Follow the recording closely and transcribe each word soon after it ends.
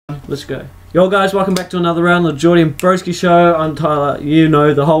Let's go. Yo guys, welcome back to another round of the Jordy and Broskie show. I'm Tyler, you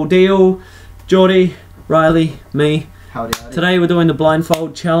know the whole deal. Jordy, Reilly, me. Howdy, howdy. Today we're doing the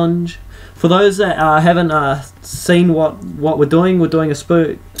blindfold challenge. For those that haven't seen what we're doing a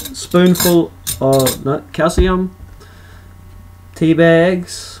spoonful of calcium, tea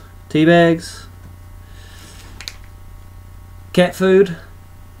bags, cat food.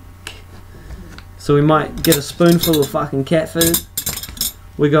 So we might get a spoonful of fucking cat food.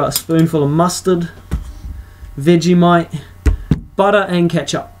 We got a spoonful of mustard, Vegemite, butter and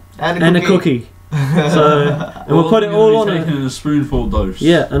ketchup, and a cookie. So and we'll put it all on a spoonful dose.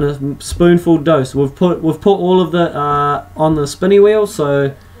 Yeah, and a spoonful dose. We've put all of the on the spinny wheel.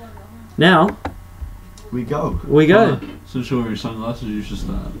 So now we go. Since you're wearing sunglasses, you should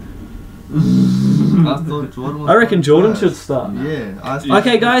start. I thought Jordan was I reckon Jordan should start. Yeah.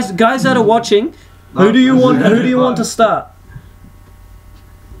 Okay, guys that are watching, who do you want to start?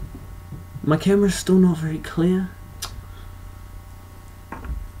 My camera's still not very clear.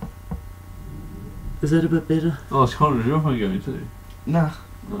 Is that a bit better? Oh, it's kind of your phone going too. Nah,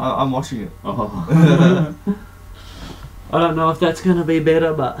 I'm watching it. Oh. I don't know if that's gonna be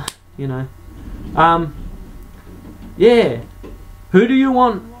better, but you know. Yeah. Who do you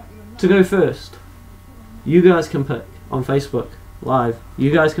want to go first? You guys can pick on Facebook Live.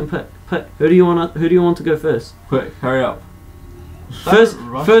 You guys can pick. Who do you want to go first? Quick, hurry up. First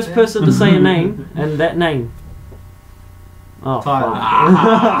person to say a name and that name. Oh fuck.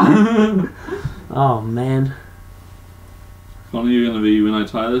 Oh man. One of you gonna be, when I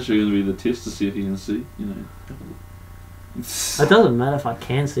tie this, you're gonna be the test to see if you can see, you know. It doesn't matter if I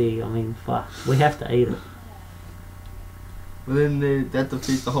can see, I mean, fuck. We have to eat it. But then that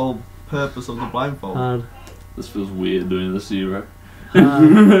defeats the whole purpose of the blindfold. This feels weird doing this to you, bro.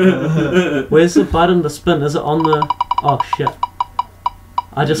 Where's the button to spin? Is it on the... Oh shit.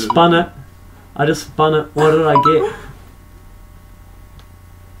 I just spun it. What did I get?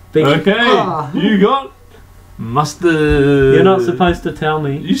 Okay, you got mustard. You're not supposed to tell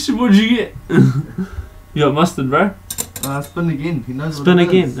me. You said, what'd you get? You got mustard, bro? Spin again. He knows spin what it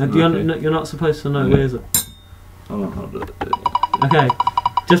again. is. You're not supposed to know. Where is it? Hold on. Okay,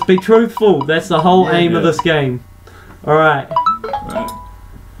 just be truthful. That's the whole aim of this game. All right.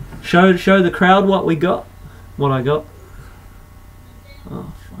 Show the crowd what we got. What I got.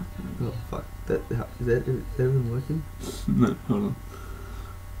 Oh fuck. Oh fuck. Is that even working? No, hold on.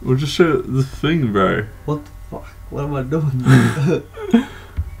 We'll just show the thing, bro. What the fuck? What am I doing?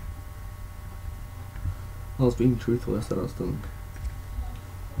 I was being truthful, that's what I was doing.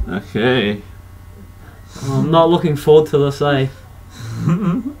 Okay. I'm not looking forward to this, eh?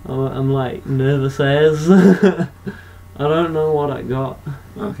 I'm like nervous as. I don't know what I got.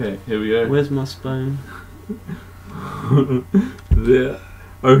 Okay, here we go. Where's my spoon? There.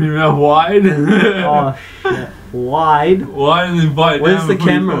 Open your mouth wide. Oh shit. Wide? Wide and then bite Where's down the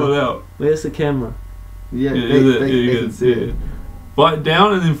before you camera? pull it out. Where's the camera? Yeah, you can see it. Bite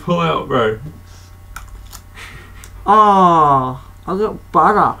down and then pull out, bro. Oh, I got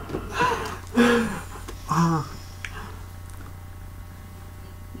butter. Oh.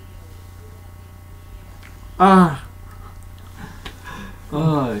 Ah.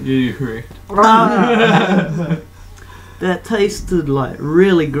 Oh, yeah, you're correct. Ah. That tasted like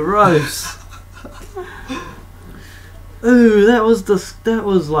really gross. Ooh, that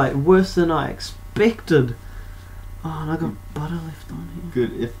was like worse than I expected. Oh, and I got butter left on here.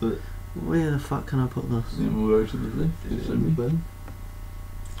 Good effort. Where the fuck can I put this? Then we'll go to the left.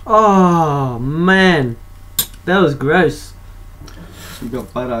 Oh man, that was gross. You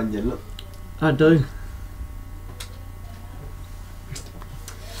got butter on your lip. I do.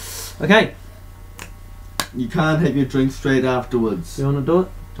 Okay. You can't have your drink straight afterwards. You wanna do it?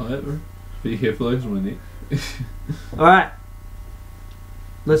 Tie it, bro. Be careful, there's my neck. Alright.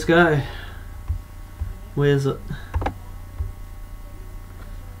 Let's go. Where's it?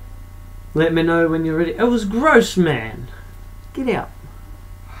 Let me know when you're ready. It was gross, man. Get out.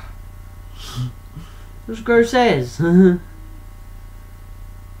 It was gross as.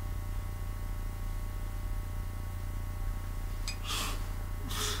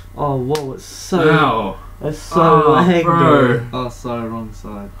 Oh, whoa, it's so... Ow. It's so lag, bro. Oh, sorry, wrong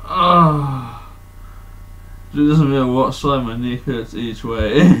side. Oh. It doesn't matter what side my neck hurts each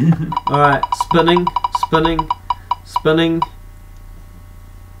way. Alright, spinning.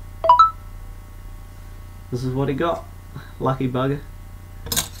 This is what he got. Lucky bugger.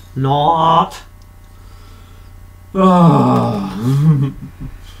 Not! Oh.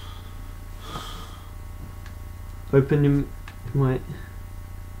 Open your... Wait.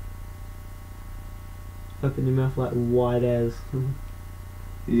 Open your mouth like wide as.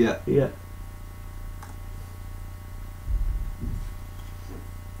 Yeah. Yeah.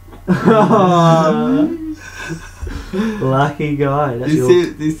 Lucky guy. That's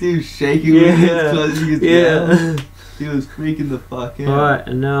You see him shaking with his closing his mouth? He was freaking the fuck out. Alright,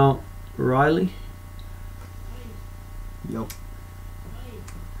 and now Reilly. Yup.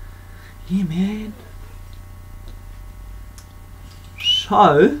 Yeah, man.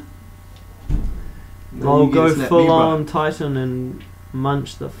 So, I'll go full on Titan and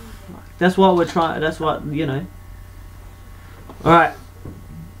munch the fuck. That's what we're trying. That's what, you know. Alright.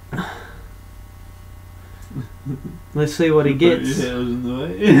 Let's see what he gets.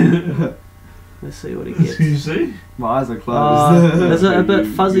 Let's see what he gets. Can you see? My eyes are closed. Is it a bit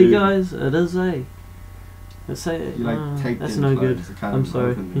fuzzy, guys? It is, eh? Let's say You like take that's them no clothes, good. I can't I'm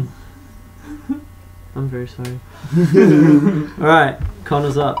sorry. open them. I'm very sorry. Alright,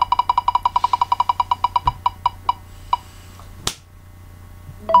 Connor's up.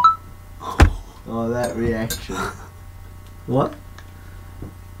 Oh, that reaction. What?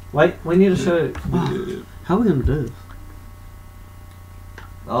 Wait, we need to show. How are we gonna do this?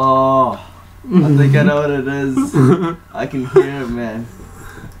 Oh, I think I know what it is. I can hear it, man.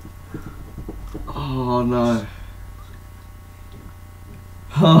 Oh no.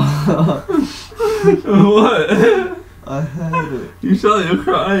 What? I heard it. You sound like you're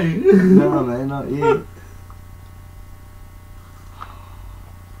crying. No, man, not yet.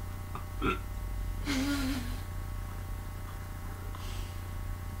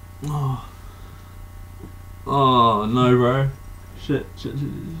 Oh. Oh no, bro. Shit.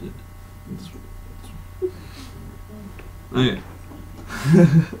 Okay.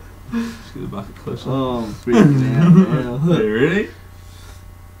 Just get the bucket closer. Oh, I'm freaking out now. Are you ready?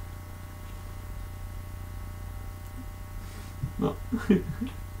 No.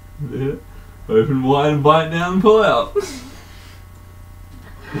 Yeah. Open wide and bite down and pull out.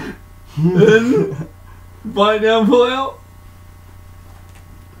 In. Bite down, pull out.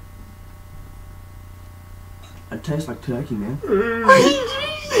 It tastes like turkey, man.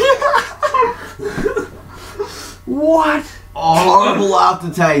 What? Oh, horrible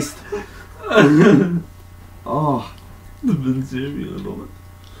aftertaste. Oh. The been serious a little bit.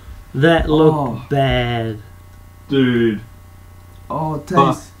 That looked bad. Dude. Oh, it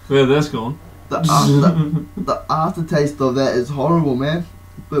tastes. Where that's gone. The aftertaste of that is horrible, man.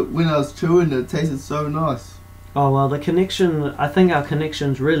 But when I was chewing it tasted so nice. Oh well, the connection. I think our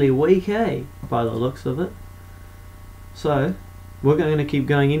connection's really weak, eh? By the looks of it. So, we're going to keep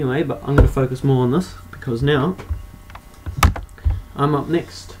going anyway, but I'm going to focus more on this because now I'm up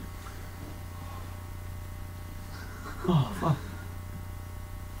next. Oh fuck!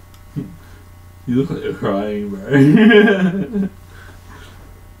 You look like you're crying, bro.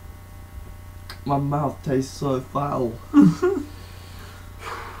 My mouth tastes so foul. I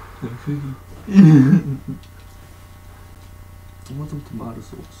want some tomato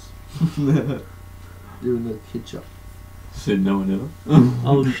sauce. Doing the ketchup. Said no one ever.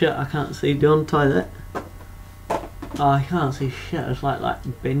 Oh shit! I can't see. Do you want to tie that? Oh, I can't see shit. It's like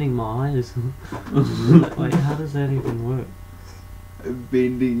bending my eyes. Wait, how does that even work?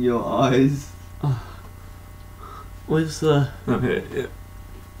 Bending your eyes. Where's the? Okay, yeah.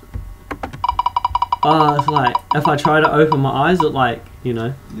 Oh, it's like if I try to open my eyes, it like, you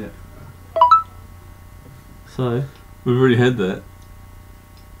know. Yeah. So. We've already had that.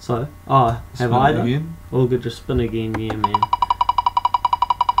 So. Oh, have I done? Again? All good, just spin again, yeah, man.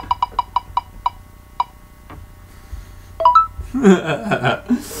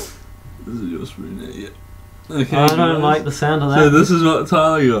 This is your spoon there, yeah. Okay. I don't like the sound of that. So this is what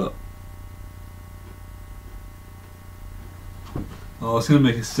Tyler got. Oh, it's gonna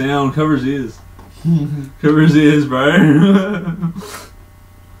make a sound. Cover his ears. Cover his ears, bro.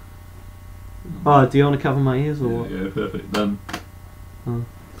 Oh, do you want to cover my ears or what? Yeah, perfect. Done. Oh.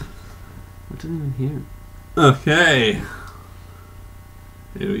 I didn't even hear it. Okay.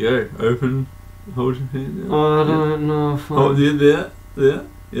 Here we go. Open. Hold your hand down. Oh, I don't know. Hold it there.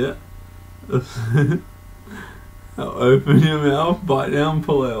 Yeah. Now open your mouth, bite down,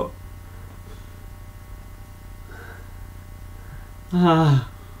 pull out. Ah.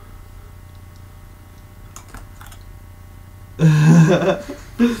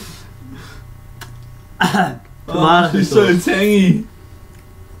 Oh, she's so tangy.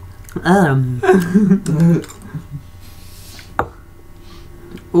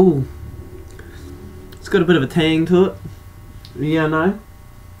 Ooh. It's got a bit of a tang to it. Yeah, no.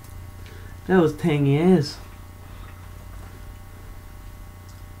 That was tangy as.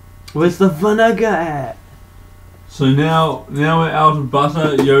 Where's the vinegar at? So now we're out of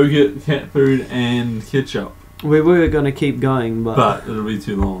butter, yogurt, cat food, and ketchup. We were going to keep going, But it'll be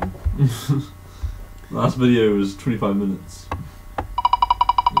too long. Last video was 25 minutes.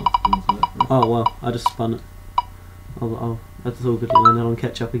 Oh well, I just spun it. That's all good to learn that on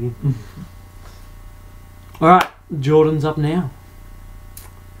catch up again. Alright, Jordan's up now.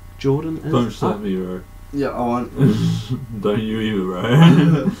 Jordan is Don't slap up. me, bro. Yeah, I want. Don't you either,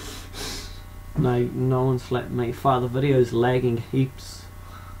 bro. No one slapped me. Father, video's lagging heaps.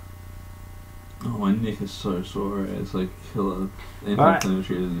 Oh, my neck is so sore. It's like killer. Alright.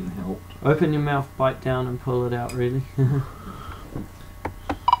 Anti-inflammatory doesn't even help. Open your mouth, bite down and pull it out, really.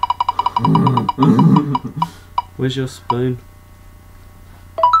 Where's your spoon?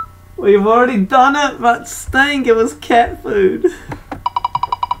 We've already done it, but stink, it was cat food.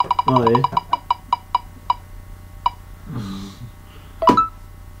 Oh yeah.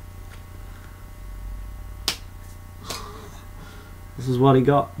 This is what he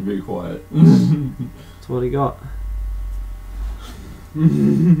got. Be quiet. That's what he got.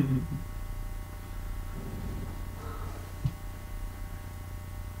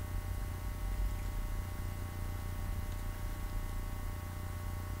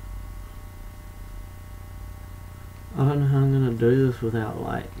 I don't know how I'm gonna do this without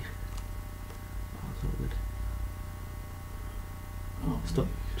like. Oh, it's all good. Oh,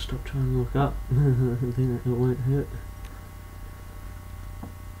 Stop trying to look up. Then it won't hurt.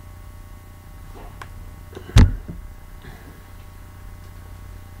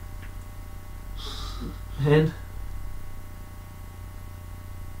 Hand.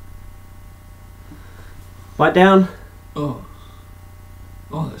 Bite down. Oh,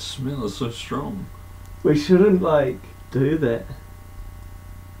 that smell is so strong. We shouldn't like do that.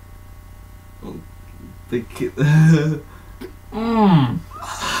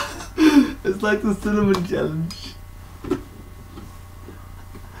 It's like the cinnamon challenge.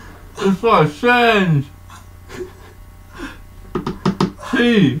 It's like sand.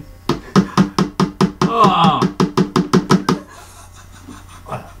 Tea. Ah.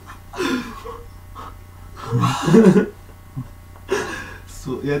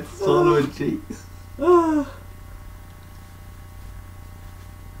 So you have to swallow a cheek.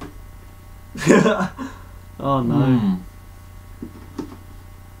 Oh no.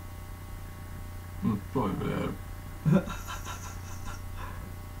 It's probably bad.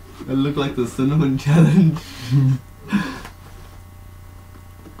 It looked like the cinnamon challenge.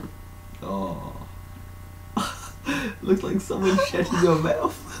 Oh. Looks like someone shat in your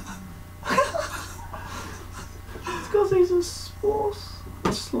mouth. It's because he's a sauce.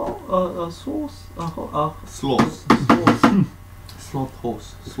 A sauce. Sloth. Sauce. Sloth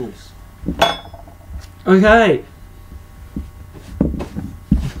horse. Sauce. Okay.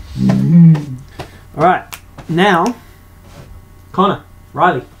 Alright. Now, Connor,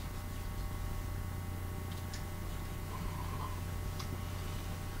 Reilly.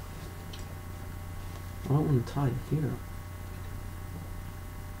 I don't want to tie your hair up.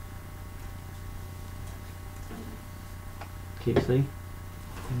 Can you see?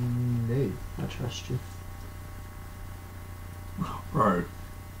 No. I trust you. Bro.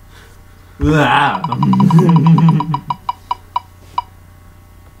 Ah.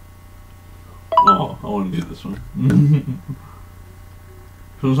 Oh, I want to get this one.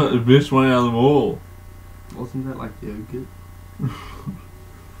 Feels like the best one out of them all. Wasn't that like yogurt?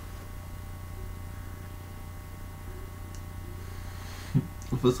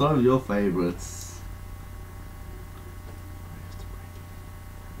 For some of your favourites.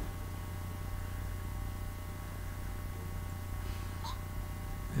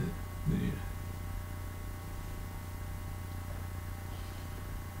 Yeah.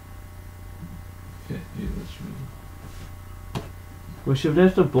 Okay, yeah, that's really We should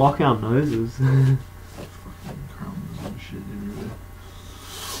have to block our noses. fucking crumbs and shit everywhere.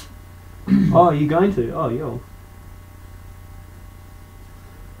 Oh, you're going to? Oh, yo.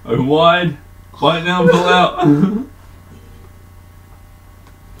 Open wide, bite down, pull out.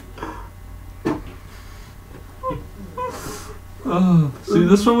 Oh, see,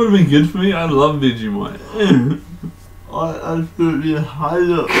 this one would have been good for me. I love Vegemite. I absolutely hide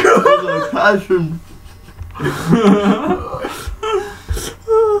it with a passion.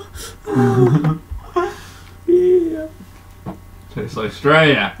 Yeah. Tastes like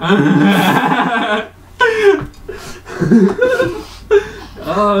Australia.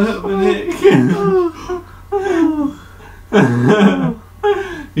 Oh, hit my neck.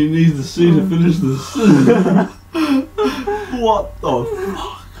 He needs to see to finish this. What the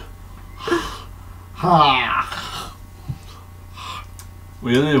fuck? Ha!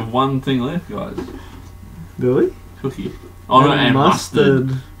 We only have one thing left, guys. Do we? cookie. Oh no, and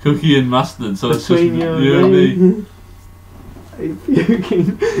mustard. Cookie and mustard. So it's just Between you and me. He's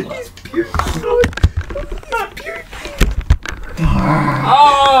puking. He's puking. He's puking.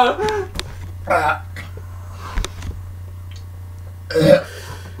 Oh!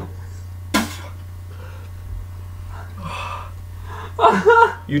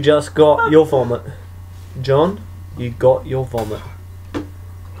 You just got your vomit. John, you got your vomit.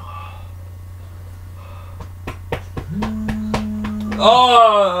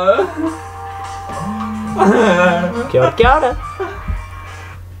 Oh! Kia ora.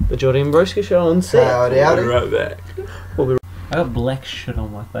 The Jordy Broskie show on set. Howdy, I'll howdy. be right back. I got black shit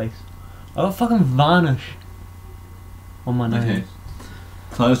on my face. I got fucking varnish on my nose. Okay.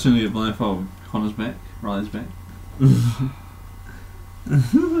 Tyler's trying to get blindfolded. Connor's back. Reilly's back.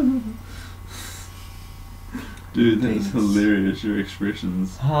 Dude, that is hilarious, your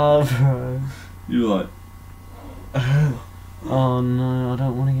expressions. Oh, bro. You were like, Oh no, I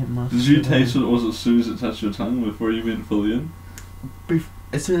don't want to get mustard. did you taste what it was as soon as it touched your tongue before you went fully in?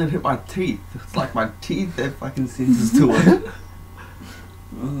 As soon as it hit my teeth, it's like my teeth have fucking senses to it.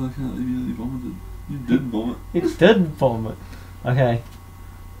 Oh, I can't believe you nearly vomited. You did vomit. It did vomit. Okay.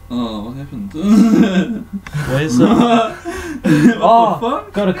 Oh, what happened? Where's the... What the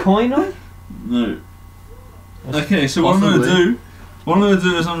fuck? Got a coin on? No. Okay, so what I'm gonna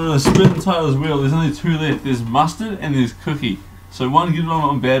do is I'm gonna spin Tyler's wheel. There's only two left. There's mustard and there's cookie. So one good one,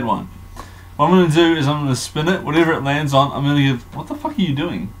 one bad one. What I'm gonna do is I'm gonna spin it. Whatever it lands on, I'm gonna give. What the fuck are you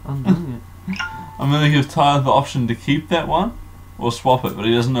doing? I'm doing it. I'm gonna give Tyler the option to keep that one or swap it, but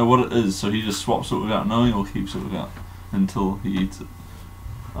he doesn't know what it is, so he just swaps it without knowing or keeps it without until he eats it.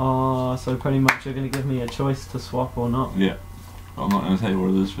 Oh, so pretty much you're going to give me a choice to swap or not. Yeah. I'm not going to tell you what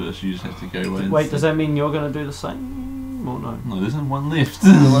it is first, you just have to go away. Wait, does that mean you're going to do the same or no? No, there's only one left.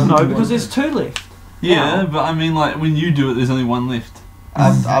 No, because there's two left. Yeah, but I mean, like, when you do it, there's only one left.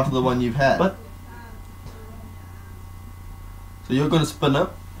 After the one you've had. But so you're gonna spin it,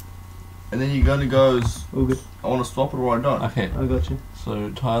 and then you're gonna go. all good. I want to swap it or I don't. Okay, I got you. so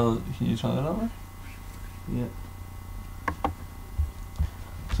Tyler, can you try that out? Yeah.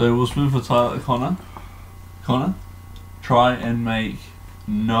 So we'll spin for Tyler. Connor, try and make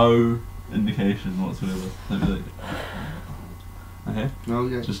no indication whatsoever. Okay?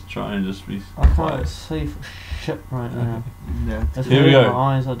 Okay. Just try and just be I can't quiet. see for shit right now. Yeah. It's Here we hurting go.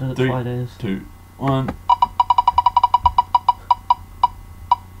 my eyes. I did it 3, 5 days. 2, 1.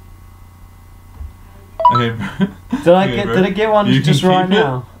 Okay, bro. Did I Okay, get? bro. Did it get one You can just right keep it.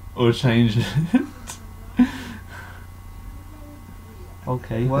 now? Or change it.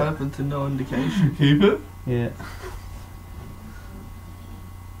 Okay. What happened to no indication? Keep it. Yeah.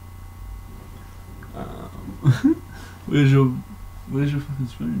 Where's your fucking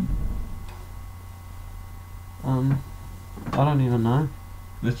spoon? I don't even know.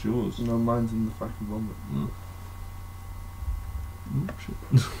 That's yours. No, mine's in the fucking vomit. Oh shit.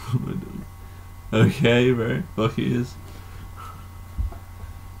 What am I doing? Okay, bro. Fuck your ears.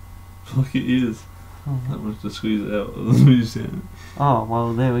 Fuck your ears. That much to squeeze it out. That's what you're saying. Oh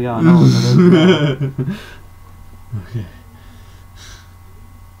well, there we go. I know what it is. Okay.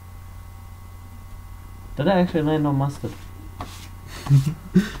 Did it actually land on mustard?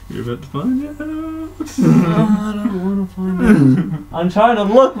 You're about to find out. I don't want to find out. I'm trying to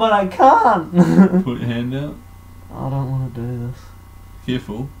look, but I can't. Put your hand out. I don't want to do this.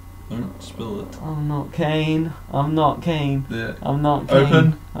 Careful. Don't spill it. I'm not keen. I'm not keen. There. I'm not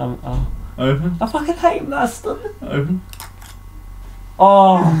keen. Open. Open. I fucking hate mustard. Open.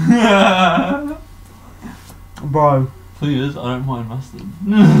 Oh, bro. Thing is, I don't mind mustard.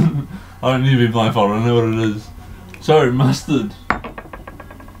 I don't need to be blindfolded, I know what it is. Sorry, mustard.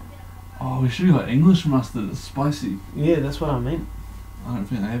 Oh, we should be like English mustard, it's spicy. Yeah, that's what I meant. I don't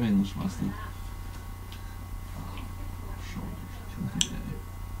think they have English mustard.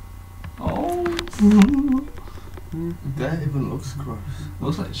 Oh. That even looks gross.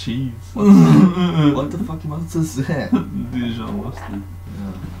 Looks like cheese. What the fuck mustard is that? Dijon mustard.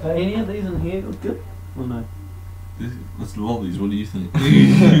 Yeah. Are any of these in here look good? Or no? That's lollies, what do you think?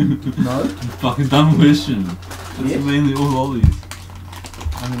 No? Fucking dumb question. That's Yes. mainly all lollies.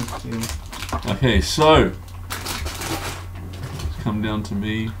 Okay, so it's come down to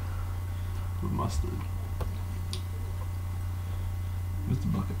me with mustard. Where's the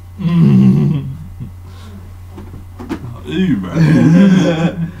bucket? Oh, ew, bro.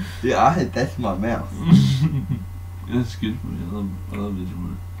 Yeah, I had that in my mouth. That's good for me. I love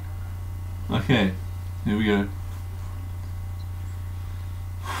Digimon. Okay, here we go.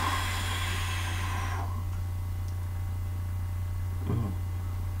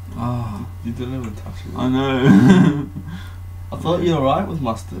 Oh, You didn't even touch it. I know. I thought you were alright with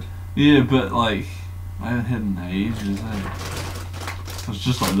mustard. Yeah, but like, I haven't had it in ages. It's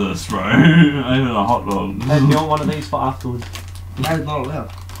just like this, bro. I ain't had a hot dog. Hey, do you want one of these for afterwards? No, it's not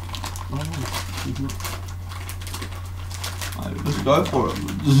allowed. Just go for it.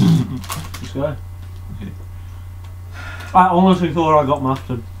 Let's go. Okay. I honestly thought I got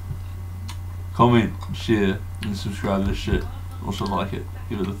mustard. Comment, share, and subscribe to this shit. Also like it.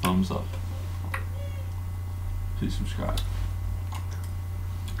 Give it a thumbs up. Please subscribe.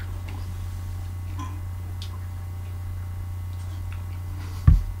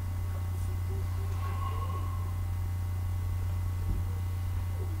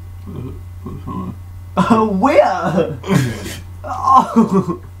 Oh, where?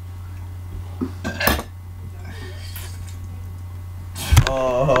 Oh.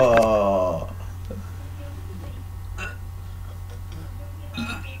 Oh.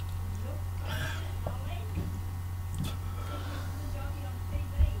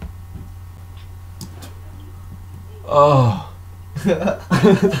 Oh.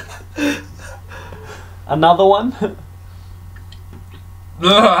 Another one?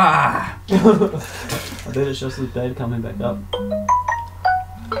 Ah. I bet it's just the bed coming back up.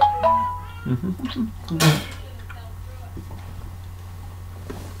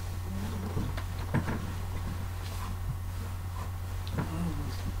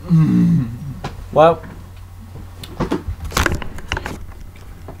 Well,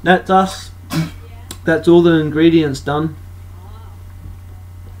 that's us. That's all the ingredients done.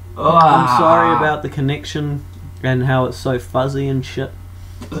 I'm sorry about the connection and how it's so fuzzy and shit.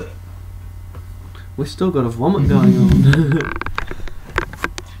 We still got a vomit going on.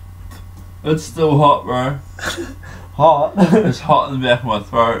 It's still hot, bro. Hot? It's hot in the back of my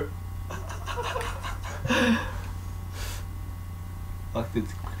throat. Like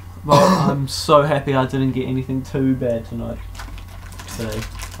it's Well, I'm so happy I didn't get anything too bad tonight. Today.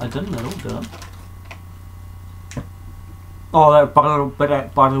 I didn't at all, did I? Oh, that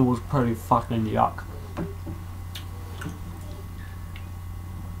butter was pretty fucking yuck.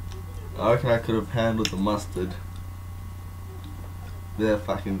 I reckon I could have handled the mustard. That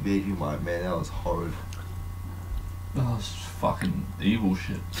fucking Vegemite, man, that was horrid. Oh, this is fucking evil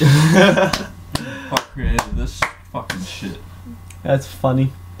shit. Fuck created this fucking shit. That's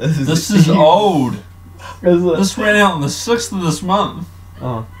funny. This is old. Is it? This ran out on the 6th of this month.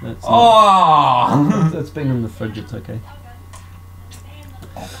 Oh, that's Oh! it's been in the fridge, it's okay.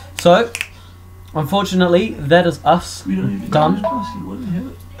 So, unfortunately, that is us We don't even done. What the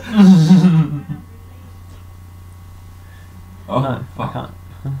hell? Oh, No, fuck. I can't.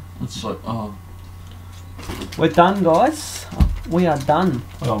 It's like, oh. We're done, guys. We are done.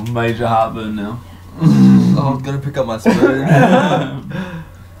 I got major heartburn now. Oh, I'm gonna pick up my spoon.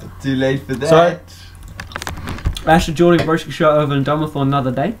 Too late for that. So, that's the Jordy Broskie show over and done with for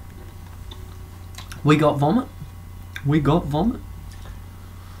another day. We got vomit. We got vomit.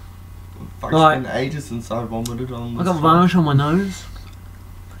 Fuck, Right. it's been ages since I vomited on this. I got varnish on my nose.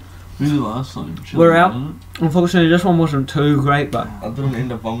 We did last time. We're out. Unfortunately, this one wasn't too great, but I didn't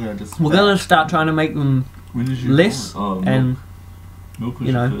end up vomiting, I just... we're gonna start trying to make them When did you less vomit? and milk was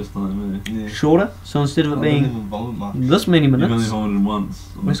you know, your first time, eh? Yeah. shorter. So instead of it I didn't being even vomit much. this many You've only minutes, vomited once.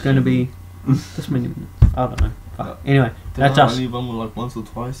 it's going to be this many minutes. I don't know. Fuck. Anyway, Did that's I us. only vomit like once or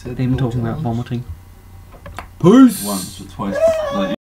twice? Even talking about vomiting. Once or twice. Like,